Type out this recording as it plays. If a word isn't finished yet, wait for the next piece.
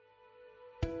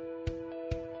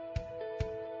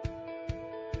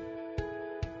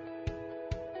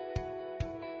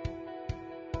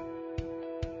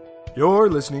You're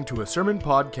listening to a sermon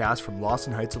podcast from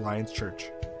Lawson Heights Alliance Church.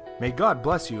 May God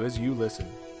bless you as you listen.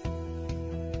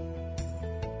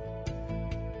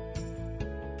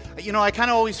 You know, I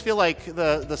kind of always feel like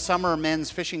the summer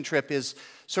men's fishing trip is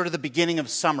sort of the beginning of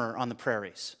summer on the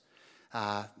prairies.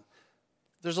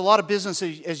 There's a lot of business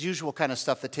as usual kind of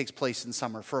stuff that takes place in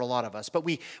summer for a lot of us, but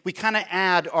we kind of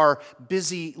add our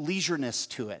busy leisureness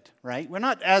to it, right? We're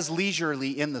not as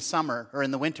leisurely in the summer or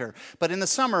in the winter, but in the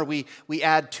summer we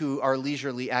add to our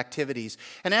leisurely activities.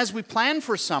 And as we plan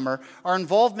for summer, our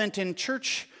involvement in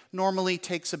church normally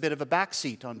takes a bit of a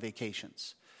backseat on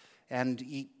vacations and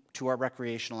to our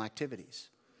recreational activities.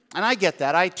 And I get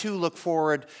that. I too look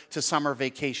forward to summer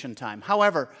vacation time.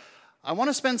 However, I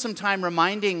want to spend some time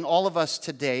reminding all of us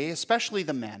today, especially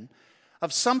the men,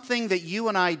 of something that you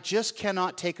and I just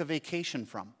cannot take a vacation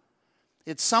from.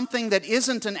 It's something that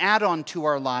isn't an add-on to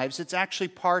our lives. It's actually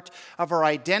part of our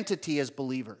identity as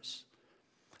believers.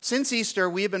 Since Easter,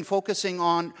 we have been focusing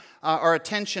on our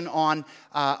attention on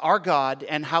our God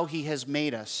and how He has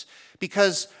made us.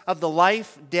 Because of the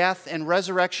life, death, and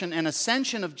resurrection and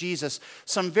ascension of Jesus,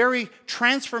 some very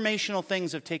transformational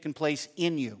things have taken place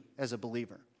in you as a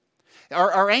believer.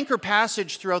 Our anchor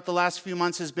passage throughout the last few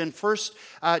months has been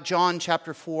 1 John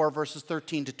chapter 4, verses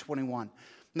 13 to 21.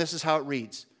 And this is how it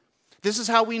reads. This is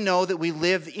how we know that we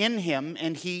live in Him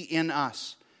and He in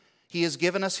us. He has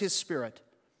given us His Spirit.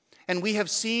 And we have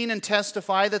seen and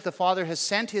testify that the Father has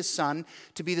sent His Son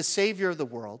to be the Savior of the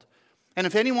world. And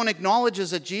if anyone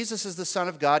acknowledges that Jesus is the Son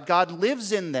of God, God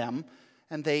lives in them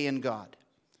and they in God.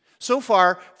 So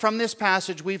far, from this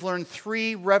passage, we've learned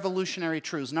three revolutionary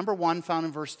truths. Number one, found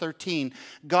in verse 13,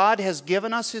 God has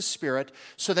given us His Spirit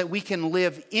so that we can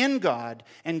live in God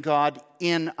and God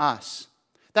in us.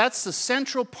 That's the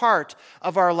central part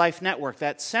of our life network,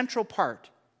 that central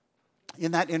part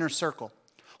in that inner circle.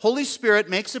 Holy Spirit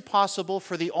makes it possible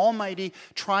for the Almighty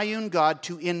Triune God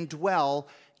to indwell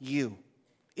you.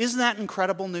 Isn't that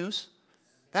incredible news?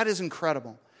 That is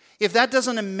incredible. If that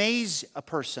doesn't amaze a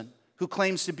person who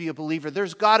claims to be a believer,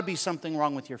 there's got to be something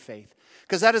wrong with your faith.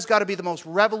 Because that has got to be the most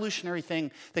revolutionary thing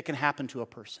that can happen to a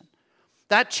person.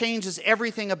 That changes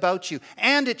everything about you.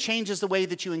 And it changes the way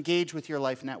that you engage with your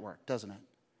life network, doesn't it?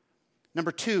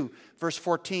 Number 2, verse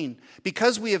 14.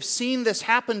 Because we have seen this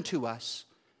happen to us,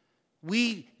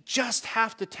 we just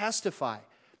have to testify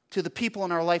to the people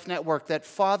in our life network that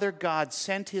Father God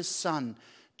sent His Son,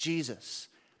 Jesus,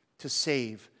 to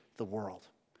save the world.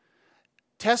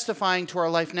 Testifying to our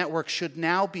life network should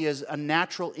now be as a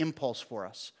natural impulse for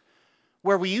us.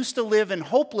 Where we used to live in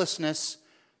hopelessness,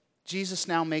 Jesus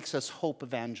now makes us hope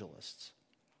evangelists.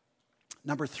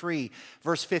 Number 3,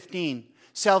 verse 15.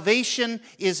 Salvation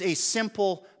is a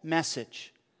simple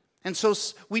message. And so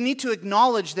we need to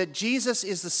acknowledge that Jesus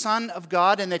is the Son of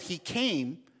God and that He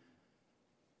came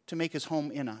to make His home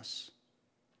in us.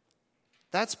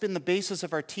 That's been the basis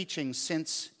of our teaching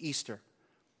since Easter.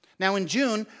 Now in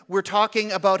June, we're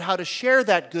talking about how to share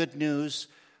that good news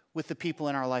with the people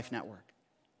in our life network.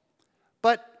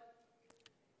 But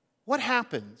what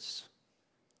happens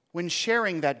when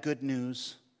sharing that good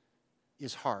news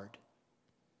is hard?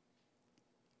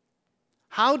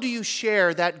 How do you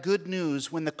share that good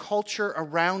news when the culture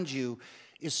around you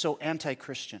is so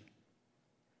anti-Christian?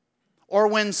 Or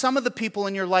when some of the people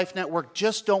in your life network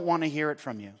just don't want to hear it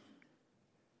from you?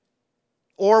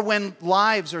 Or when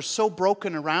lives are so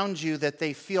broken around you that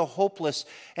they feel hopeless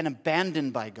and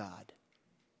abandoned by God?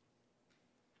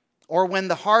 Or when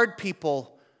the hard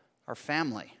people are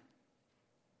family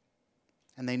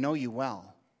and they know you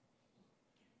well?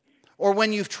 Or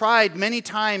when you've tried many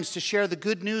times to share the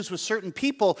good news with certain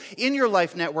people in your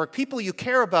life network, people you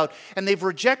care about, and they've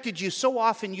rejected you so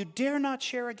often you dare not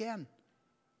share again?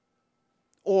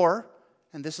 Or,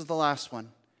 and this is the last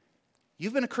one,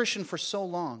 you've been a Christian for so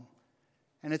long,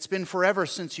 and it's been forever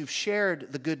since you've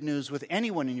shared the good news with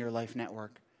anyone in your life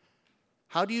network.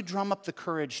 How do you drum up the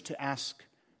courage to ask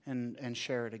and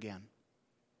share it again?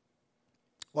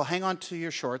 Well, hang on to your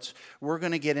shorts. We're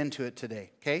going to get into it today,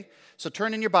 okay? So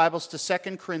turn in your Bibles to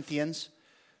 2 Corinthians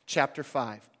chapter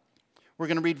 5. We're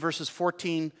going to read verses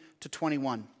 14 to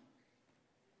 21.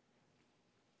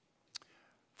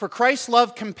 For Christ's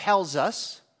love compels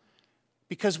us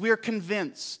because we are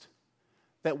convinced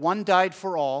that one died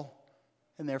for all,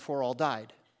 and therefore all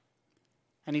died.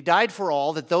 And He died for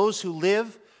all, that those who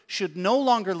live should no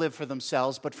longer live for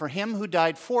themselves, but for Him who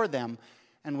died for them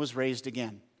and was raised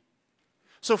again.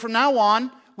 So from now on,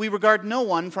 we regard no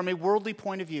one from a worldly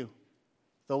point of view.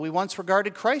 Though we once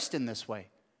regarded Christ in this way,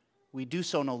 we do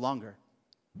so no longer.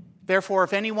 Therefore,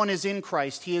 if anyone is in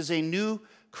Christ, he is a new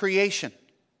creation.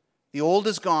 The old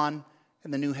is gone,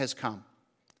 and the new has come.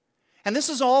 And this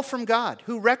is all from God,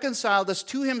 who reconciled us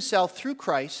to himself through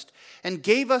Christ and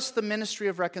gave us the ministry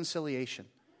of reconciliation.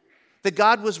 That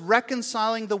God was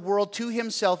reconciling the world to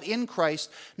himself in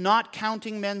Christ, not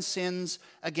counting men's sins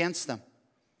against them.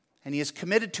 And he has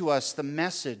committed to us the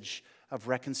message of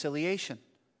reconciliation.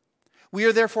 We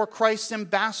are therefore Christ's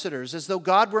ambassadors, as though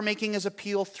God were making his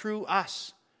appeal through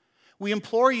us. We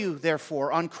implore you,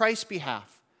 therefore, on Christ's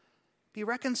behalf, be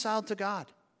reconciled to God.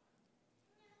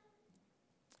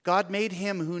 God made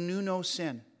him who knew no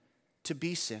sin to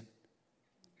be sin,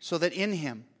 so that in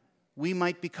him we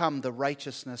might become the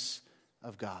righteousness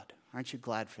of God. Aren't you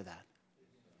glad for that?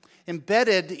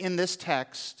 Embedded in this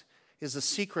text is the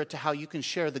secret to how you can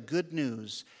share the good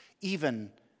news even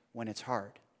when it's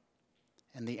hard.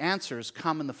 And the answers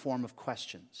come in the form of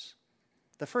questions.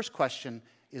 The first question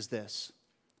is this: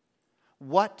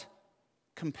 what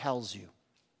compels you?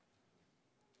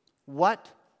 What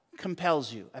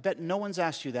compels you? I bet no one's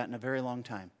asked you that in a very long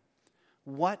time.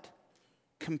 What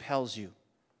compels you?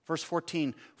 Verse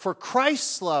 14, for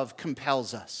Christ's love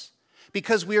compels us,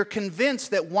 because we are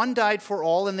convinced that one died for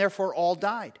all, and therefore all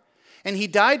died. And he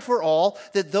died for all,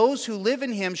 that those who live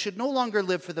in him should no longer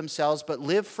live for themselves, but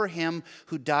live for him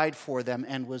who died for them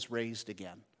and was raised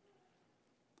again.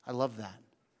 I love that.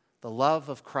 The love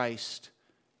of Christ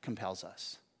compels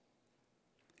us.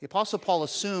 The Apostle Paul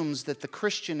assumes that the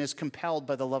Christian is compelled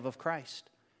by the love of Christ.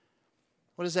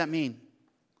 What does that mean?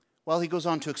 Well, he goes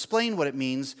on to explain what it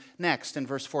means next in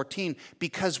verse 14.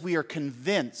 Because we are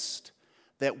convinced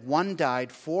that one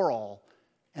died for all,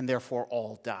 and therefore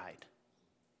all died.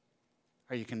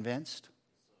 Are you convinced?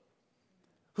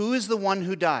 Who is the one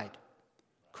who died?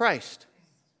 Christ.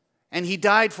 And he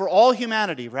died for all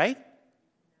humanity, right?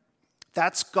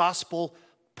 That's gospel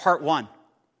part 1.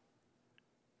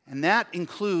 And that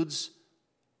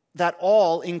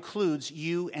all includes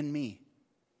you and me.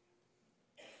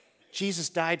 Jesus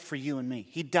died for you and me.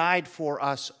 He died for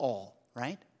us all,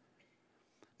 right?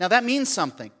 Now that means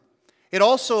something.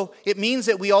 It means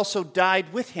that we also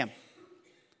died with him.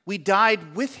 We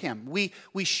died with him. We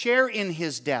share in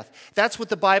his death. That's what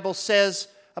the Bible says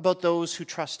about those who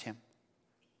trust him.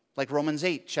 Like Romans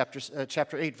 8,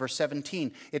 chapter 8, verse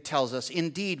 17, it tells us,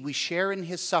 indeed, we share in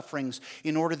his sufferings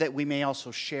in order that we may also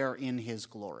share in his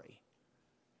glory.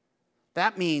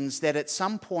 That means that at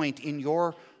some point in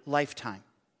your lifetime,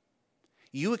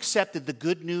 you accepted the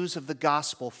good news of the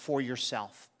gospel for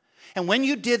yourself. And when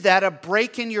you did that, a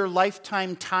break in your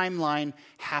lifetime timeline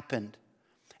happened.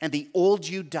 And the old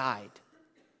you died,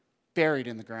 buried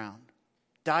in the ground,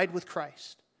 died with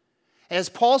Christ. As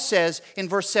Paul says in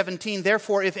verse 17,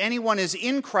 therefore, if anyone is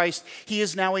in Christ, he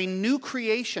is now a new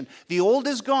creation. The old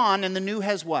is gone and the new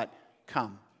has what?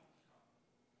 Come.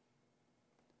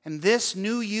 And this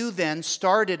new you then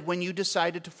started when you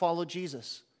decided to follow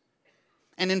Jesus.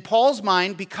 And in Paul's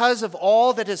mind, because of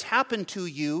all that has happened to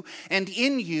you and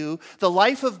in you, the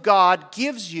life of God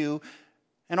gives you,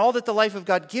 and all that the life of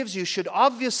God gives you should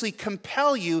obviously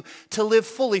compel you to live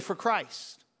fully for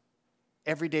Christ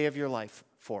every day of your life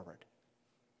forward.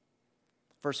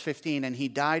 Verse 15, and he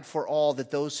died for all,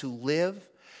 that those who live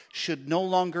should no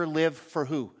longer live for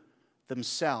who?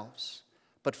 Themselves,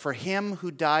 but for him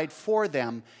who died for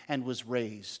them and was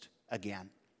raised again.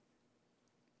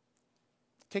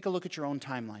 Take a look at your own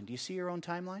timeline. Do you see your own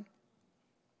timeline?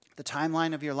 The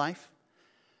timeline of your life?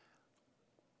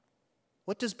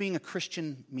 What does being a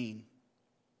Christian mean?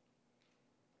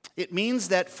 It means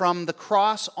that from the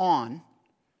cross on,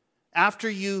 after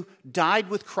you died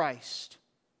with Christ,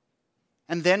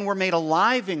 and then were made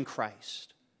alive in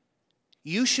Christ,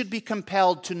 you should be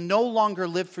compelled to no longer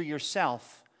live for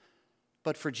yourself,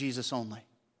 but for Jesus only.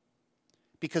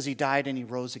 Because he died and he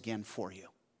rose again for you.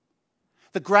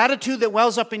 The gratitude that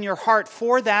wells up in your heart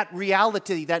for that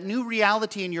reality, that new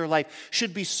reality in your life,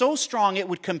 should be so strong it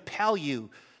would compel you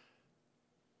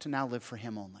to now live for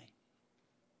him only.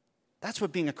 That's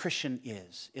what being a Christian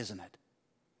is, isn't it?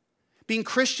 Being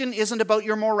Christian isn't about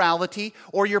your morality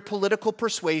or your political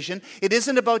persuasion. It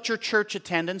isn't about your church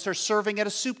attendance or serving at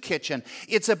a soup kitchen.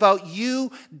 It's about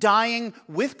you dying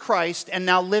with Christ and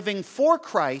now living for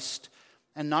Christ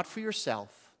and not for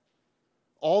yourself.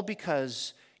 All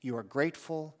because you are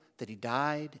grateful that he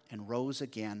died and rose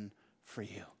again for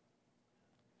you.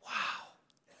 Wow.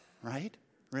 Right?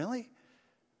 Really?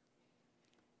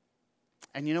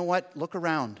 And you know what? Look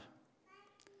around.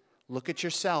 Look at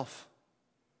yourself.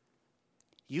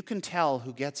 You can tell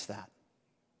who gets that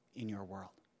in your world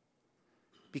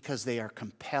because they are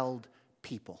compelled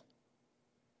people.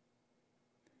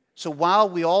 So while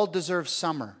we all deserve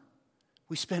summer,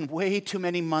 we spend way too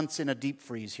many months in a deep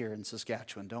freeze here in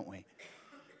Saskatchewan, don't we?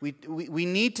 We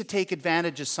need to take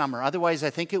advantage of summer. Otherwise,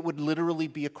 I think it would literally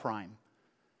be a crime.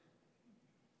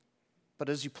 But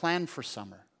as you plan for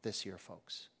summer this year,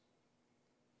 folks,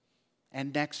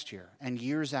 and next year, and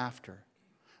years after,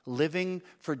 living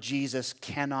for Jesus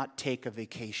cannot take a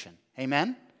vacation.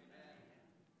 Amen?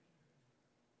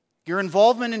 Your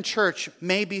involvement in church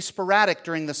may be sporadic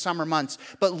during the summer months,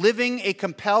 but living a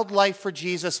compelled life for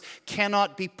Jesus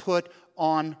cannot be put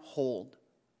on hold.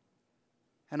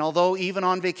 And although even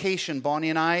on vacation, Bonnie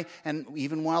and I, and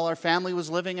even while our family was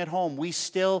living at home, we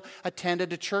still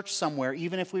attended a church somewhere,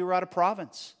 even if we were out of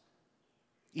province,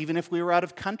 even if we were out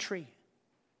of country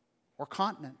or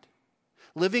continent.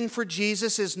 Living for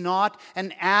Jesus is not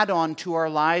an add-on to our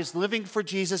lives. Living for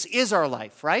Jesus is our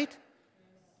life, right?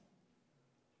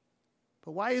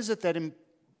 But why is it that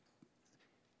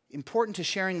important to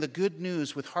sharing the good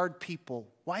news with hard people?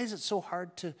 Why is it so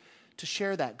hard to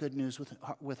share that good news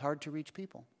with hard-to-reach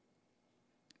people?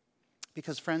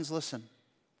 Because, friends, listen.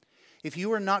 If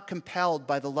you are not compelled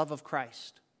by the love of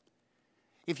Christ,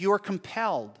 if you are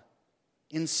compelled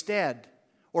instead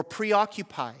or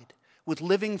preoccupied with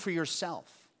living for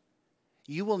yourself,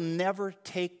 you will never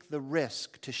take the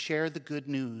risk to share the good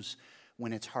news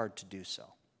when it's hard to do so.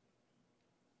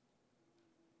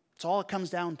 That's all it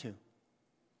comes down to.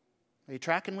 Are you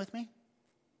tracking with me?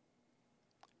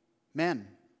 Men,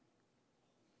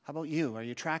 how about you? Are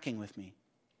you tracking with me?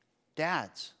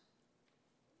 Dads,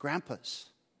 grandpas,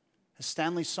 as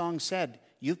Stanley's song said,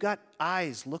 you've got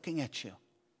eyes looking at you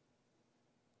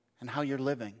and how you're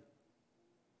living.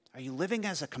 Are you living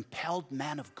as a compelled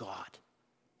man of God?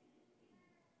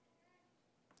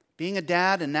 Being a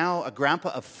dad and now a grandpa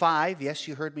of 5, yes,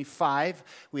 you heard me, 5.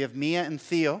 We have Mia and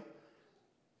Theo,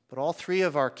 but all 3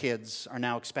 of our kids are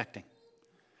now expecting.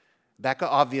 Becca,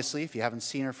 obviously, if you haven't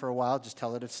seen her for a while, just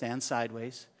tell her to stand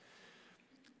sideways.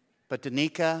 But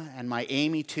Danica and my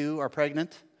Amy, too, are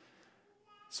pregnant.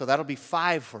 So that'll be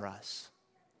 5 for us.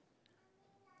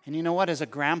 And you know what? As a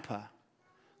grandpa,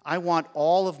 I want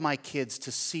all of my kids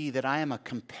to see that I am a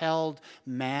compelled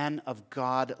man of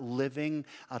God living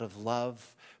out of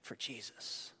love for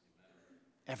Jesus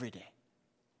every day.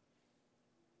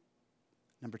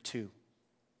 Number 2.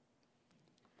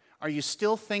 Are you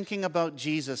still thinking about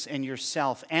Jesus and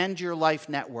yourself and your life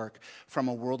network from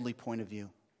a worldly point of view?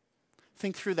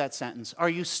 Think through that sentence.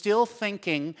 Are you still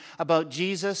thinking about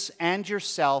Jesus and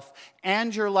yourself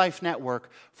and your life network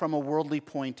from a worldly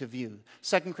point of view?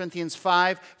 2 Corinthians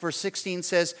 5, verse 16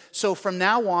 says, "So from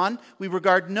now on, we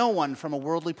regard no one from a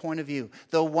worldly point of view,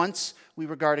 though once we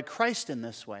regarded Christ in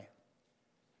this way.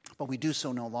 But we do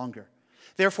so no longer.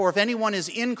 Therefore, if anyone is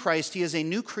in Christ, he is a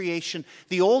new creation.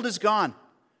 The old is gone,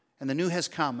 and the new has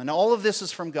come. And all of this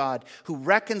is from God, who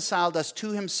reconciled us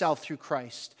to himself through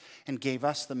Christ and gave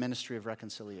us the ministry of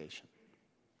reconciliation."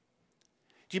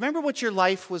 Do you remember what your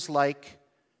life was like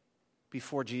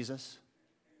before Jesus?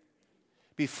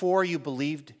 Before you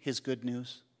believed his good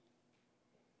news?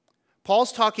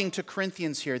 Paul's talking to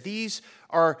Corinthians here. These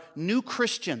are new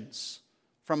Christians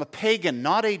from a pagan,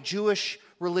 not a Jewish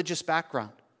religious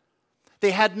background.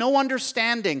 They had no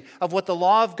understanding of what the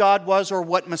law of God was or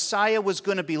what Messiah was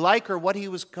going to be like or what he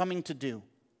was coming to do.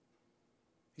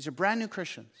 These are brand new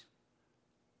Christians,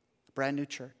 a brand new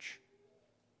church.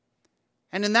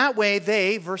 And in that way,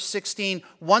 they, verse 16,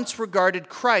 once regarded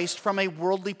Christ from a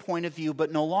worldly point of view,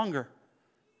 but no longer.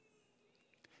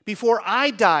 Before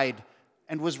I died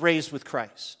and was raised with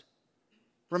Christ.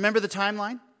 Remember the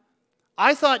timeline?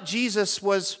 I thought Jesus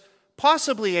was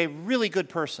possibly a really good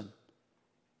person.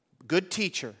 Good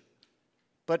teacher,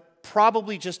 but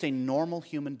probably just a normal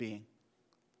human being.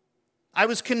 I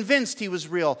was convinced he was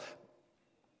real,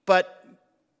 but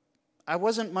I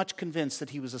wasn't much convinced that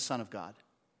he was a son of God.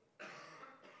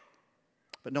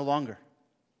 But no longer.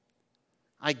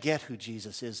 I get who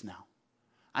Jesus is now.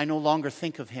 I no longer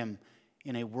think of him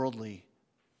in a worldly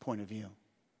point of view.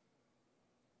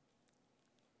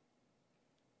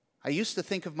 I used to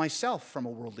think of myself from a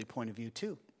worldly point of view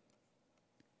too.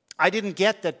 I didn't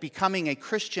get that becoming a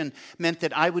Christian meant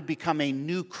that I would become a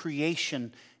new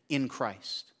creation in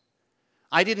Christ.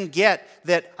 I didn't get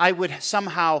that I would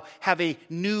somehow have a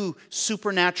new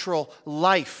supernatural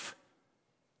life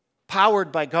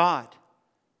powered by God.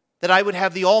 That I would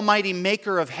have the almighty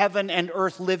maker of heaven and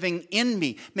earth living in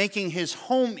me, making his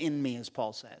home in me, as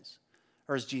Paul says,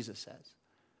 or as Jesus says.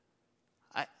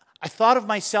 I thought of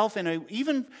myself,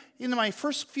 even in my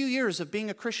first few years of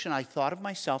being a Christian, I thought of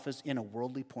myself as in a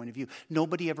worldly point of view.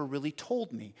 Nobody ever really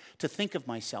told me to think of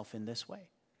myself in this way.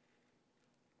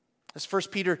 As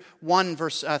 1 Peter 1,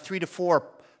 verse 3 to 4,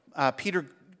 Peter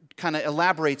kind of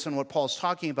elaborates on what Paul's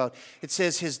talking about. It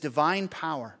says his divine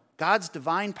power, God's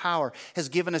divine power has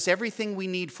given us everything we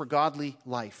need for godly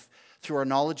life through our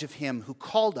knowledge of Him who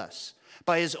called us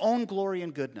by His own glory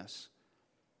and goodness.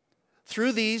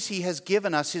 Through these, He has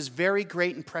given us His very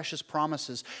great and precious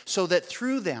promises, so that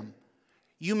through them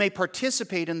you may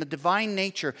participate in the divine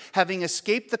nature, having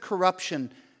escaped the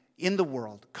corruption in the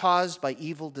world caused by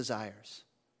evil desires.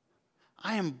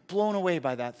 I am blown away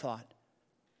by that thought.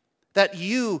 That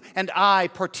you and I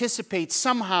participate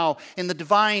somehow in the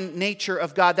divine nature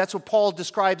of God. That's what Paul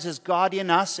describes as God in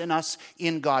us and us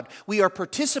in God. We are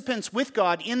participants with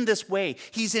God in this way.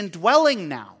 He's indwelling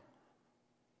now.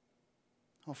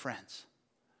 Oh, friends,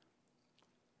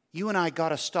 you and I got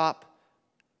to stop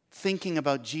thinking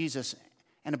about Jesus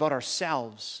and about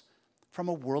ourselves from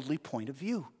a worldly point of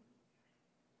view.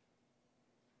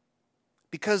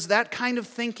 Because that kind of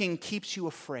thinking keeps you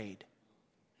afraid.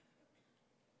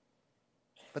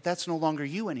 But that's no longer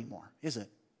you anymore, is it?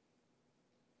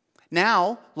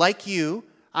 Now, like you,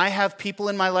 I have people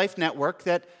in my life network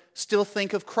that still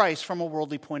think of Christ from a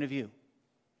worldly point of view.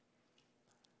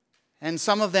 And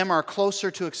some of them are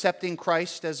closer to accepting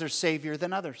Christ as their Savior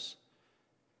than others.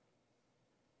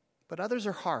 But others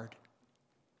are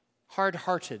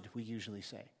hard-hearted, we usually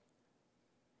say.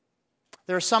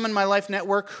 There are some in my life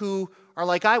network who are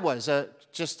like I was,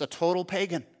 just a total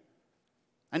pagan.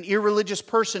 An irreligious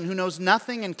person who knows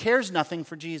nothing and cares nothing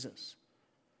for Jesus.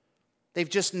 They've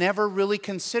just never really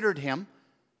considered Him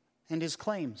and His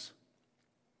claims.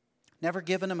 Never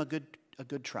given Him a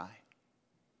good try.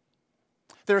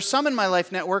 There are some in my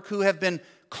life network who have been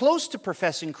close to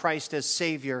professing Christ as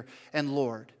Savior and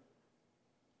Lord,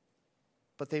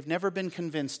 but they've never been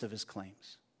convinced of His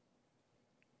claims.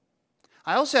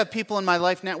 I also have people in my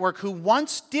life network who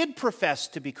once did profess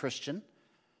to be Christian,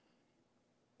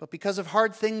 but because of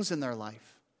hard things in their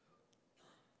life,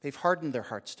 they've hardened their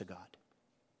hearts to God.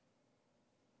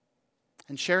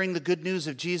 And sharing the good news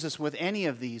of Jesus with any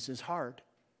of these is hard,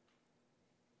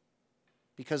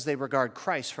 because they regard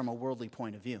Christ from a worldly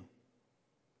point of view.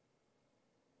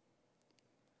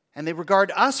 And they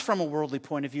regard us from a worldly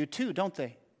point of view too, don't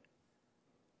they?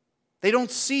 They don't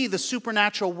see the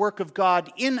supernatural work of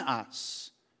God in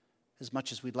us as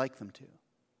much as we'd like them to.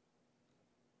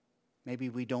 Maybe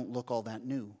we don't look all that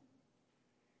new.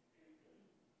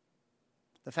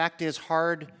 The fact is,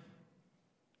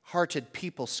 hard-hearted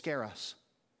people scare us.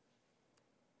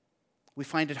 We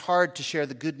find it hard to share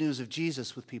the good news of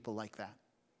Jesus with people like that.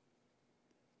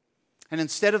 And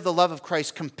instead of the love of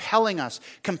Christ compelling us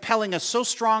so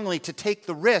strongly to take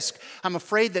the risk, I'm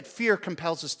afraid that fear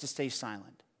compels us to stay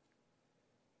silent.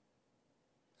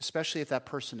 Especially if that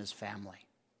person is family.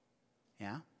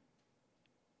 Yeah?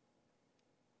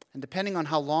 And depending on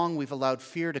how long we've allowed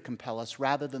fear to compel us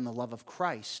rather than the love of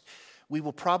Christ, we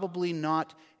will probably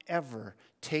not ever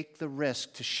take the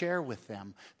risk to share with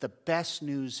them the best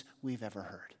news we've ever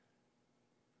heard.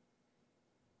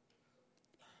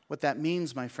 What that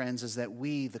means, my friends, is that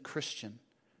we, the Christian,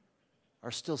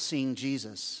 are still seeing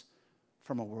Jesus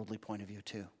from a worldly point of view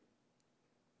too.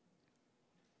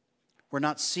 We're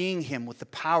not seeing Him with the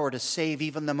power to save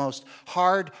even the most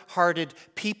hard-hearted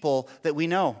people that we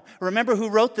know. Remember who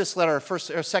wrote this letter,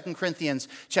 2 Corinthians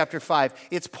chapter 5?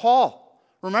 It's Paul.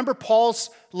 Remember Paul's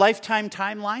lifetime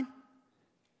timeline?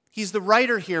 He's the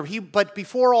writer here. But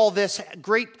before all this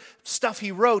great stuff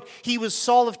he wrote, he was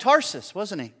Saul of Tarsus,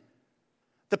 wasn't he?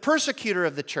 The persecutor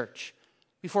of the church,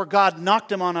 before God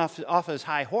knocked him off his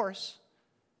high horse,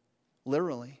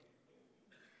 literally.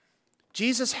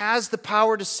 Jesus has the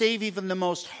power to save even the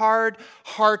most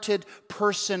hard-hearted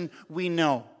person we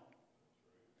know.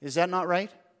 Is that not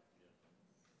right?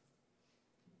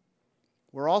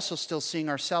 We're also still seeing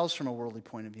ourselves from a worldly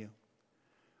point of view.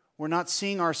 We're not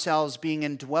seeing ourselves being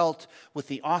indwelt with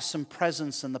the awesome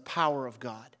presence and the power of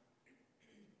God.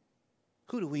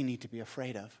 Who do we need to be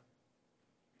afraid of?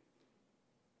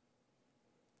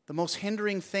 The most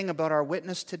hindering thing about our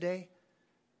witness today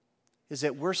is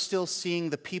that we're still seeing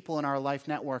the people in our life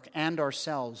network and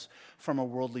ourselves from a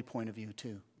worldly point of view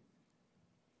too.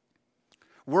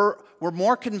 We're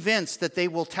more convinced that they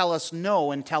will tell us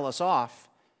no and tell us off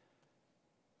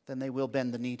than they will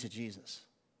bend the knee to Jesus.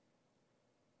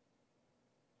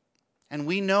 And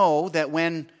we know that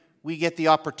when we get the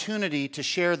opportunity to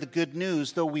share the good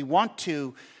news, though we want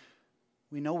to,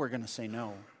 we know we're going to say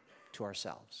no to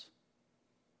ourselves.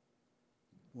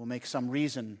 We'll make some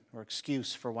reason or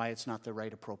excuse for why it's not the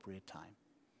right appropriate time.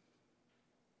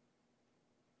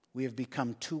 We have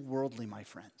become too worldly, my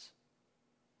friends.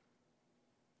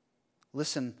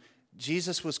 Listen,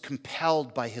 Jesus was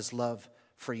compelled by His love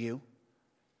for you.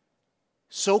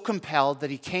 so compelled that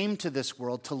he came to this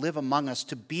world to live among us,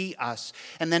 to be us,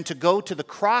 and then to go to the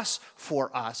cross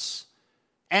for us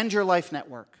and your life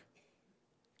network.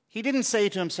 He didn't say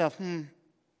to himself,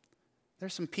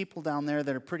 there's some people down there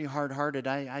that are pretty hard-hearted.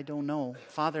 I don't know.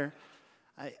 Father,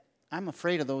 I'm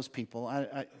afraid of those people.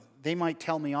 They might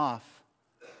tell me off.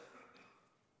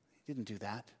 He didn't do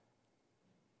that.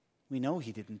 We know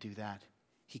he didn't do that.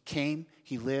 He came,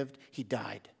 he lived, he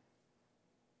died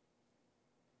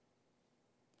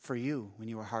for you when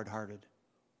you were hard-hearted.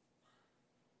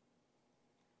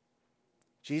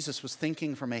 Jesus was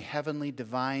thinking from a heavenly,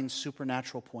 divine,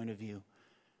 supernatural point of view.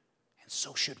 And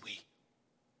so should we.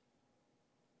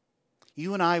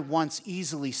 You and I once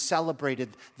easily celebrated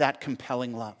that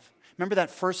compelling love. Remember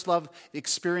that first love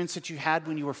experience that you had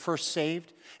when you were first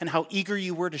saved? And how eager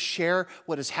you were to share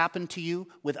what has happened to you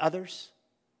with others?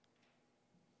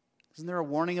 Isn't there a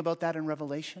warning about that in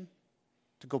Revelation?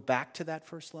 To go back to that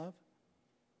first love?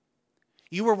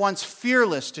 You were once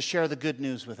fearless to share the good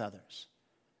news with others.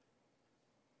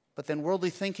 But then worldly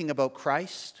thinking about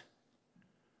Christ,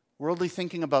 worldly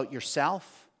thinking about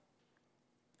yourself,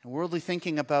 and worldly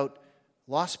thinking about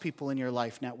lost people in your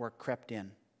life network crept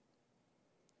in.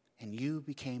 And you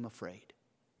became afraid.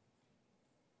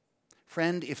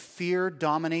 Friend, if fear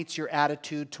dominates your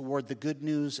attitude toward the good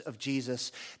news of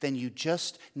Jesus, then you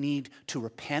just need to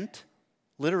repent,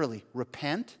 literally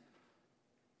repent,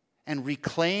 and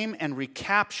reclaim and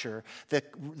recapture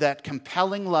that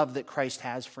compelling love that Christ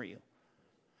has for you.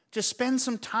 Just spend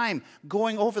some time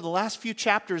going over the last few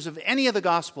chapters of any of the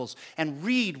Gospels and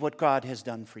read what God has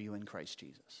done for you in Christ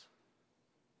Jesus.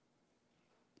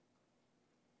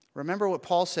 Remember what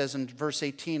Paul says in verse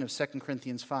 18 of 2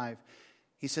 Corinthians 5.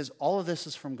 He says, all of this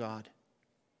is from God,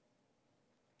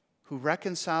 who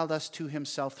reconciled us to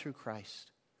himself through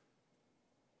Christ.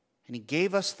 And he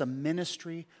gave us the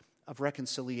ministry of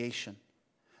reconciliation.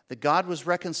 That God was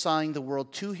reconciling the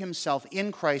world to himself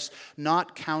in Christ,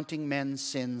 not counting men's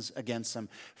sins against them.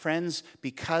 Friends,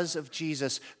 because of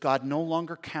Jesus, God no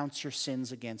longer counts your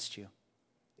sins against you.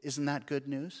 Isn't that good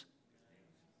news?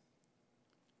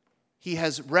 He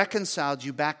has reconciled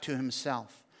you back to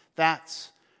himself. That's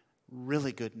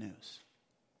really good news.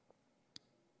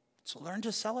 So learn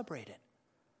to celebrate it.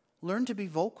 Learn to be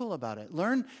vocal about it.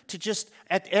 Learn to just,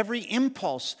 at every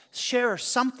impulse, share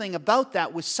something about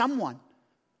that with someone.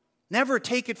 Never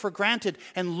take it for granted,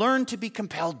 and learn to be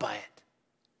compelled by it.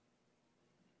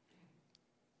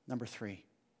 Number 3,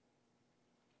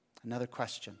 another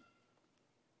question.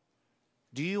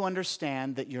 Do you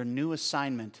understand that your new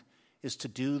assignment is to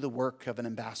do the work of an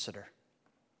ambassador?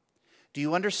 Do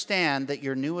you understand that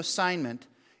your new assignment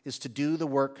is to do the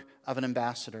work of an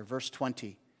ambassador? Verse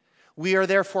 20. We are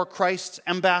therefore Christ's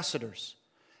ambassadors,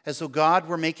 as though God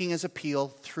were making his appeal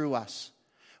through us.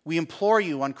 We implore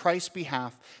you on Christ's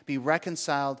behalf, be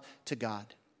reconciled to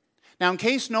God. Now, in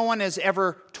case no one has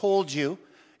ever told you,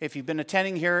 if you've been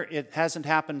attending here, it hasn't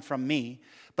happened from me,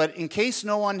 but in case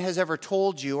no one has ever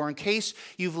told you, or in case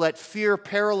you've let fear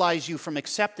paralyze you from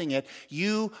accepting it,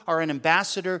 you are an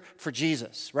ambassador for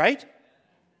Jesus, right?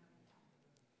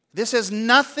 This has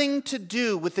nothing to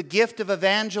do with the gift of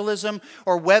evangelism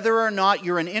or whether or not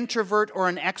you're an introvert or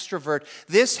an extrovert.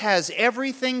 This has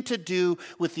everything to do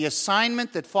with the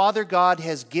assignment that Father God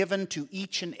has given to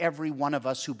each and every one of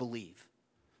us who believe.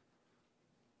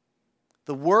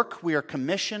 The work we are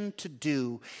commissioned to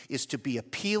do is to be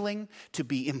appealing, to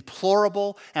be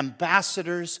implorable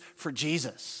ambassadors for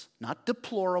Jesus. Not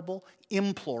deplorable,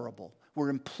 implorable. We're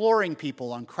imploring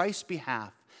people on Christ's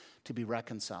behalf to be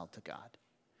reconciled to God.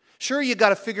 Sure, you got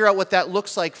to figure out what that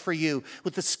looks like for you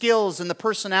with the skills and the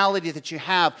personality that you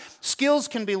have. Skills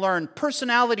can be learned.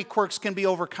 Personality quirks can be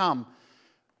overcome.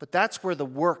 But that's where the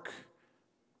work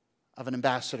of an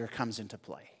ambassador comes into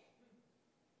play.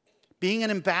 Being an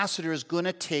ambassador is going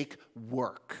to take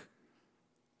work.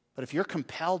 But if you're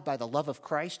compelled by the love of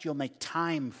Christ, you'll make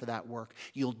time for that work.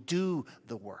 You'll do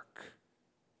the work.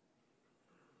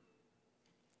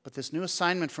 But this new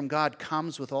assignment from God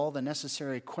comes with all the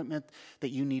necessary equipment that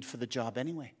you need for the job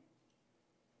anyway.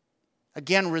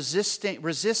 Again, resist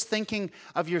thinking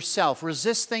of yourself.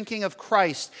 Resist thinking of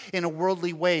Christ in a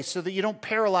worldly way so that you don't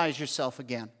paralyze yourself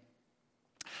again.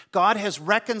 God has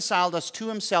reconciled us to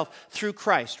himself through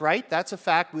Christ, right? That's a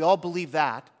fact. We all believe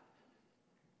that.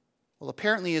 Well,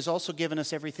 apparently he has also given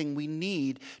us everything we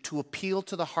need to appeal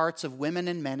to the hearts of women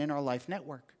and men in our life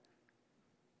network.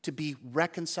 To be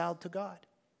reconciled to God.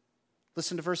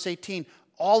 Listen to verse 18.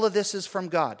 All of this is from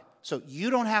God. So you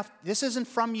don't have, this isn't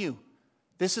from you.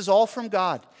 This is all from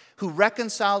God, who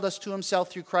reconciled us to himself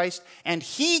through Christ, and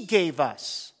he gave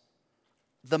us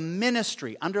the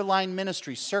ministry, underline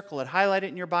ministry, circle it, highlight it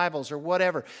in your Bibles or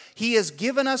whatever. He has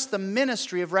given us the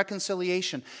ministry of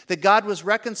reconciliation, that God was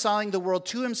reconciling the world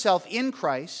to himself in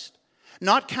Christ,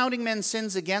 not counting men's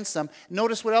sins against them.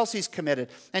 Notice what else he's committed.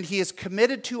 And he has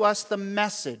committed to us the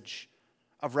message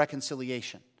of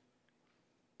reconciliation.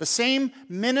 The same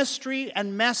ministry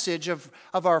and message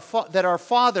that our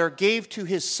Father gave to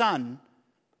his Son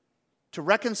to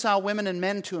reconcile women and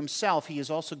men to himself, he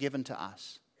has also given to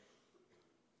us.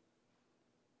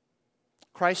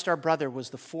 Christ, our brother, was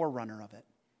the forerunner of it.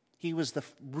 He was the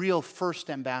real first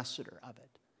ambassador of it.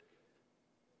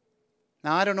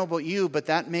 Now, I don't know about you, but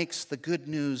that makes the good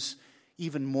news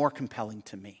even more compelling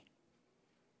to me.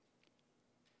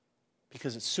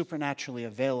 Because it's supernaturally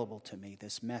available to me,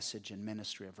 this message and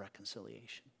ministry of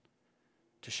reconciliation,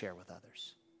 to share with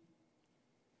others.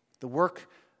 The work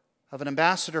of an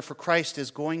ambassador for Christ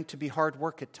is going to be hard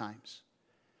work at times.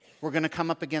 We're going to come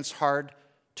up against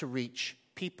hard-to-reach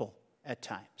people at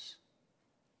times.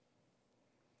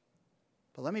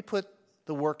 But let me put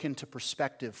the work into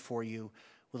perspective for you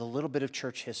with a little bit of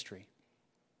church history.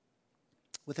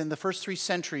 Within the first 3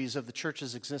 centuries of the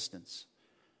church's existence,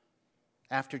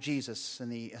 after Jesus and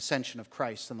the ascension of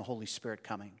Christ and the Holy Spirit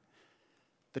coming,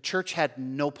 the church had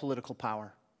no political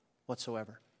power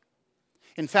whatsoever.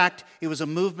 In fact, it was a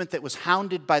movement that was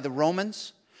hounded by the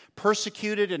Romans,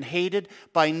 persecuted and hated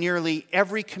by nearly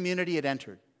every community it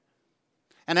entered.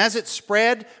 And as it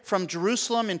spread from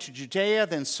Jerusalem into Judea,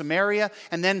 then Samaria,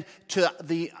 and then to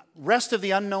the rest of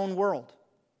the unknown world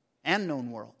and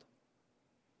known world,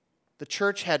 the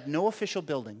church had no official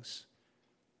buildings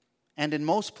and in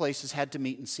most places had to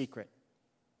meet in secret.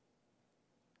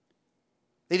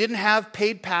 They didn't have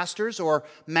paid pastors or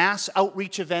mass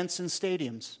outreach events in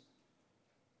stadiums.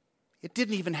 It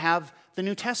didn't even have the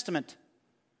New Testament.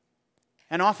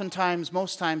 And oftentimes,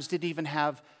 most times, didn't even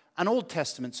have an Old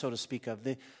Testament, so to speak of.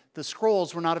 The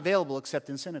scrolls were not available except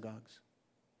in synagogues.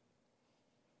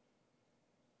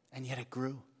 And yet it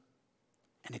grew,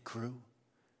 and it grew,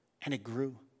 and it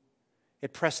grew.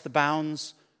 It pressed the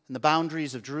bounds and the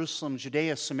boundaries of Jerusalem,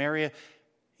 Judea, Samaria,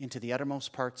 into the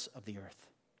uttermost parts of the earth,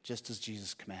 just as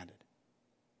Jesus commanded.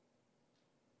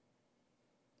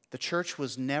 The church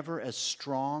was never as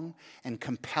strong and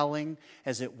compelling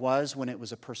as it was when it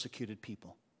was a persecuted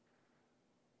people.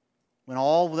 When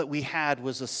all that we had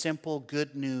was a simple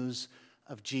good news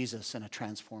of Jesus and a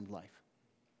transformed life.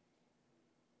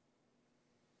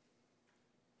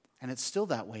 And it's still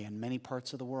that way in many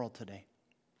parts of the world today.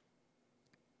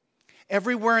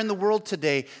 Everywhere in the world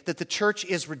today that the church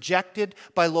is rejected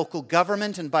by local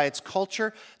government and by its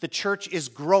culture, the church is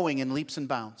growing in leaps and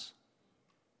bounds.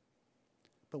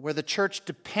 But where the church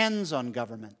depends on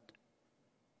government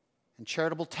and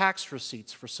charitable tax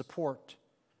receipts for support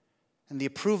and the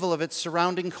approval of its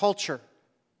surrounding culture,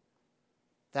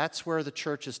 that's where the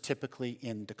church is typically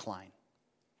in decline.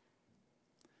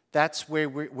 That's where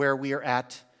we are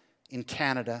at in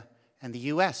Canada and the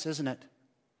U.S., isn't it?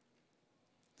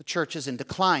 The church is in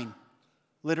decline.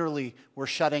 Literally, we're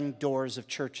shutting doors of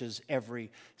churches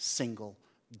every single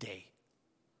day,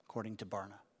 according to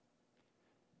Barna.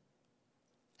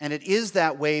 And it is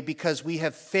that way because we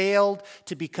have failed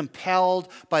to be compelled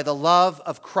by the love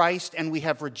of Christ, and we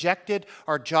have rejected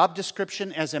our job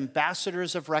description as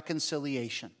ambassadors of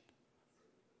reconciliation.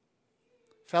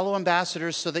 Fellow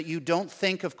ambassadors, so that you don't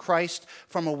think of Christ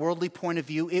from a worldly point of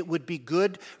view, it would be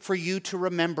good for you to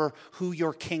remember who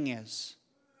your King is.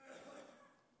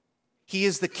 He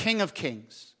is the King of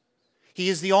Kings. He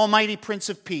is the Almighty Prince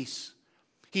of Peace.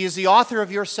 He is the author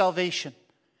of your salvation.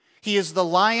 He is the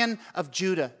Lion of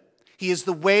Judah. He is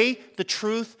the way, the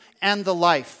truth, and the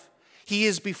life. He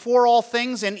is before all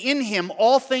things, and in him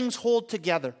all things hold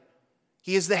together.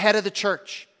 He is the head of the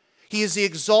church. He is the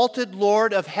exalted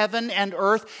Lord of heaven and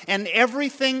earth, and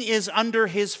everything is under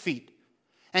his feet.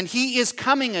 And he is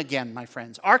coming again, my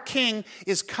friends. Our King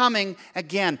is coming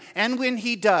again. And when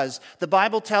he does, the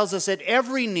Bible tells us that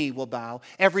every knee will bow,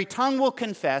 every tongue will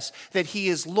confess that he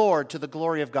is Lord to the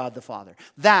glory of God the Father.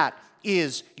 That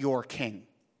is your King.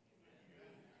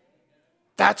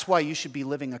 That's why you should be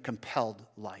living a compelled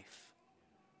life.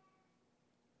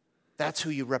 That's who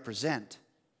you represent.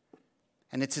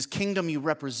 And it's his kingdom you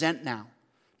represent now.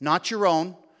 Not your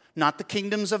own, not the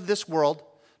kingdoms of this world,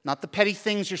 not the petty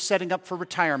things you're setting up for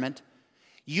retirement.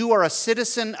 You are a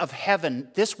citizen of heaven.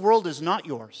 This world is not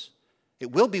yours.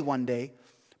 It will be one day.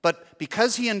 But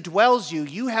because he indwells you,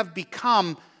 you have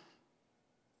become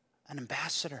an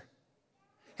ambassador.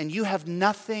 And you have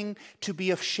nothing to be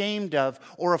ashamed of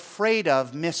or afraid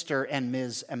of, Mr. and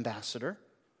Ms. Ambassador.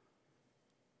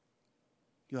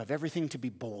 You have everything to be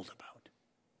bold about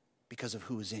because of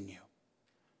who is in you.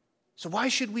 So why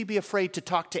should we be afraid to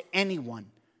talk to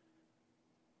anyone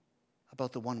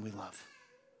about the one we love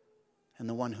and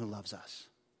the one who loves us?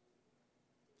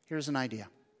 Here's an idea.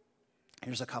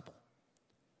 Here's a couple.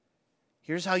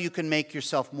 Here's how you can make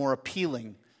yourself more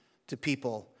appealing to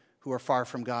people who are far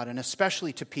from God, and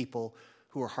especially to people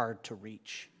who are hard to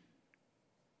reach.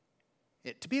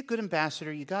 To be a good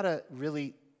ambassador, you got to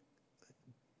really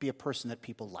be a person that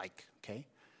people like, okay?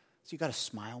 So you got to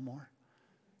smile more.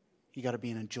 You got to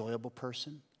be an enjoyable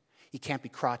person. You can't be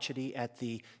crotchety at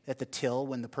the till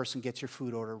when the person gets your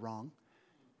food order wrong.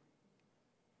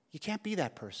 You can't be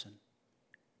that person.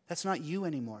 That's not you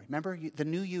anymore. Remember, the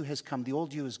new you has come. The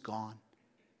old you is gone.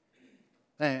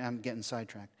 I'm getting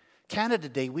sidetracked. Canada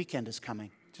Day weekend is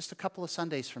coming, just a couple of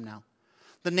Sundays from now.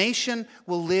 The nation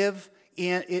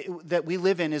that we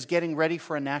live in is getting ready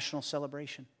for a national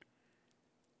celebration.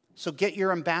 So get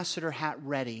your ambassador hat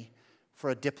ready for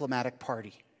a diplomatic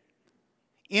party.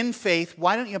 In faith,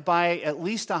 why don't you buy at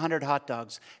least 100 hot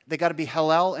dogs? They got to be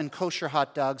halal and kosher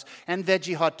hot dogs, and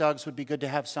veggie hot dogs would be good to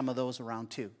have some of those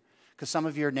around too, because some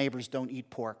of your neighbors don't eat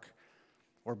pork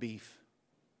or beef.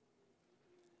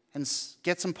 And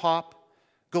get some pop.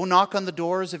 Go knock on the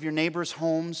doors of your neighbors'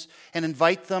 homes and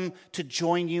invite them to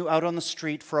join you out on the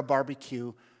street for a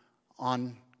barbecue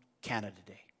on Canada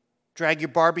Day. Drag your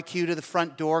barbecue to the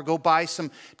front door. Go buy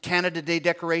some Canada Day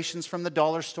decorations from the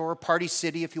dollar store, Party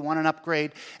City if you want an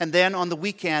upgrade. And then on the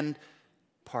weekend,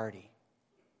 party.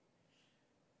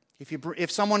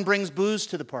 If someone brings booze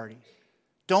to the party,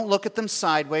 don't look at them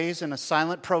sideways in a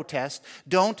silent protest.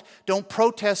 Don't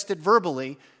protest it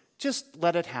verbally. Just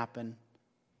let it happen.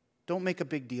 Don't make a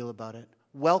big deal about it.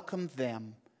 Welcome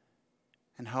them.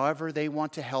 And however they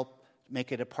want to help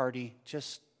make it a party,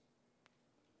 just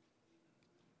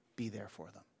be there for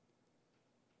them.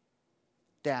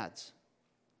 Dads,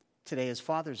 today is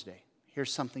Father's Day.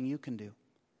 Here's something you can do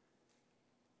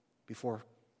before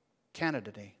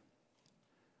Canada Day.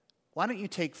 Why don't you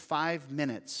take 5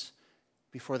 minutes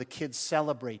before the kids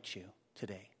celebrate you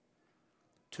today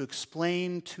to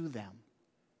explain to them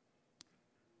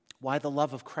why the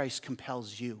love of Christ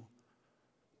compels you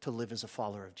to live as a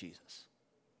follower of Jesus.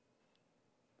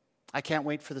 I can't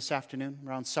wait for this afternoon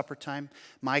around supper time.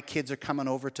 My kids are coming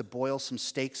over to boil some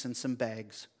steaks in some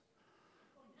bags.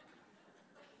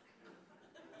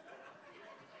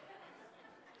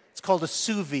 It's called a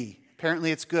sous vide.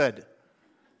 Apparently it's good.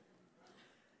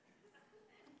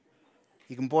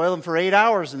 You can boil them for 8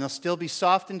 hours and they'll still be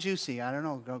soft and juicy. I don't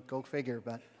know, go figure,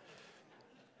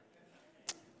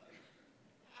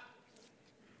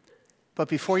 But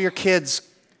before your kids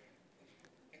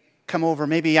come over,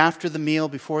 maybe after the meal,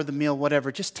 before the meal,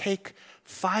 whatever, just take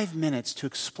 5 minutes to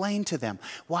explain to them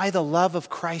why the love of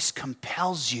Christ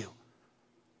compels you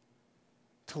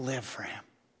to live for Him.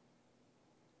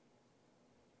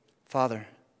 Father,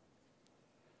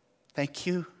 thank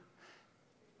you.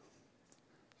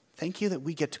 Thank you that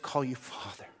we get to call you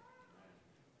Father.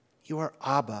 You are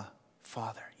Abba,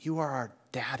 Father. You are our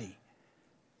Daddy,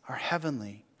 our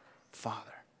Heavenly Father.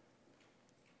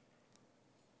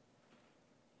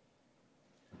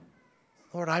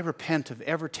 Lord, I repent of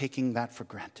ever taking that for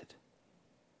granted.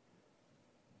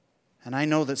 And I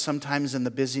know that sometimes in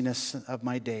the busyness of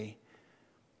my day,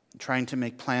 trying to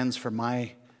make plans for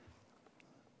my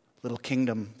little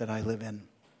kingdom that I live in,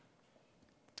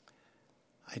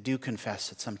 I do confess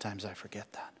that sometimes I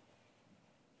forget that.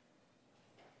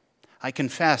 I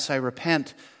confess, I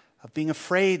repent of being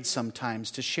afraid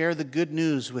sometimes to share the good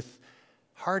news with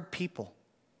hard people.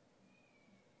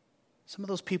 Some of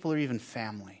those people are even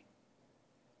family.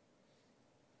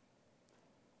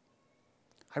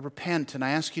 I repent and I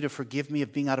ask you to forgive me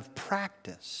of being out of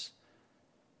practice,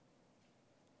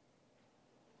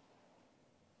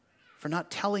 for not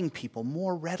telling people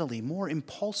more readily, more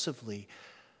impulsively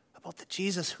about the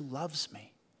Jesus who loves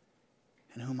me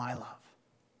and whom I love.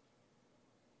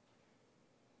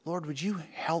 Lord, would you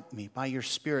help me by your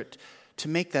Spirit to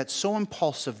make that so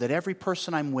impulsive that every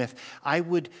person I'm with, I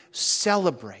would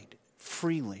celebrate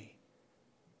freely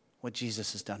what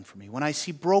Jesus has done for me. When I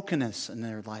see brokenness in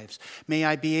their lives, may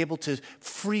I be able to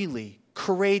freely,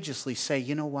 courageously say,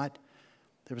 you know what?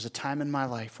 There was a time in my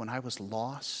life when I was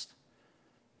lost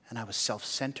and I was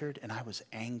self-centered and I was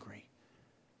angry.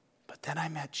 But then I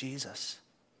met Jesus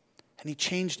and He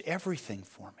changed everything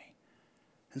for me.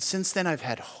 And since then I've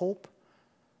had hope.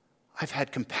 I've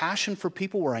had compassion for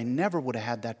people where I never would have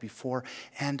had that before.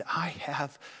 And I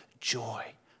have joy,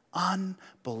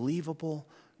 unbelievable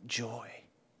joy.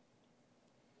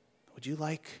 Would you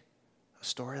like a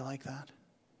story like that?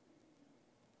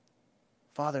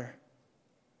 Father,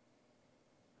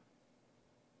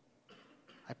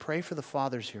 I pray for the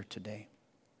fathers here today.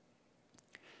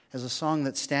 As a song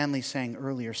that Stanley sang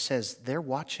earlier says, they're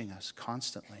watching us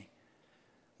constantly.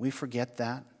 We forget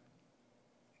that.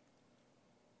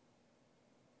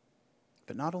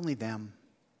 But not only them,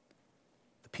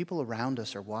 the people around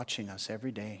us are watching us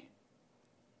every day.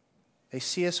 They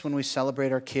see us when we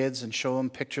celebrate our kids and show them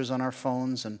pictures on our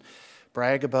phones and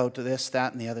brag about this,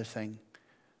 that, and the other thing.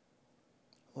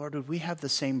 Lord, would we have the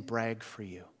same brag for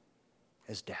you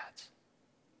as dads?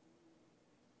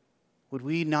 Would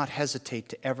we not hesitate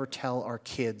to ever tell our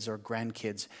kids or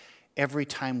grandkids every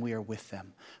time we are with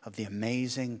them of the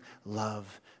amazing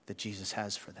love that Jesus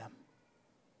has for them,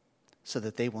 so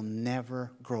that they will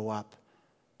never grow up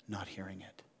not hearing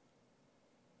it?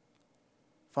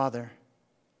 Father,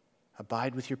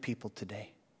 abide with your people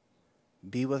today.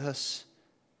 Be with us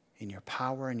in your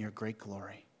power and your great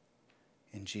glory.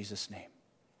 In Jesus' name,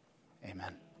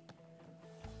 amen.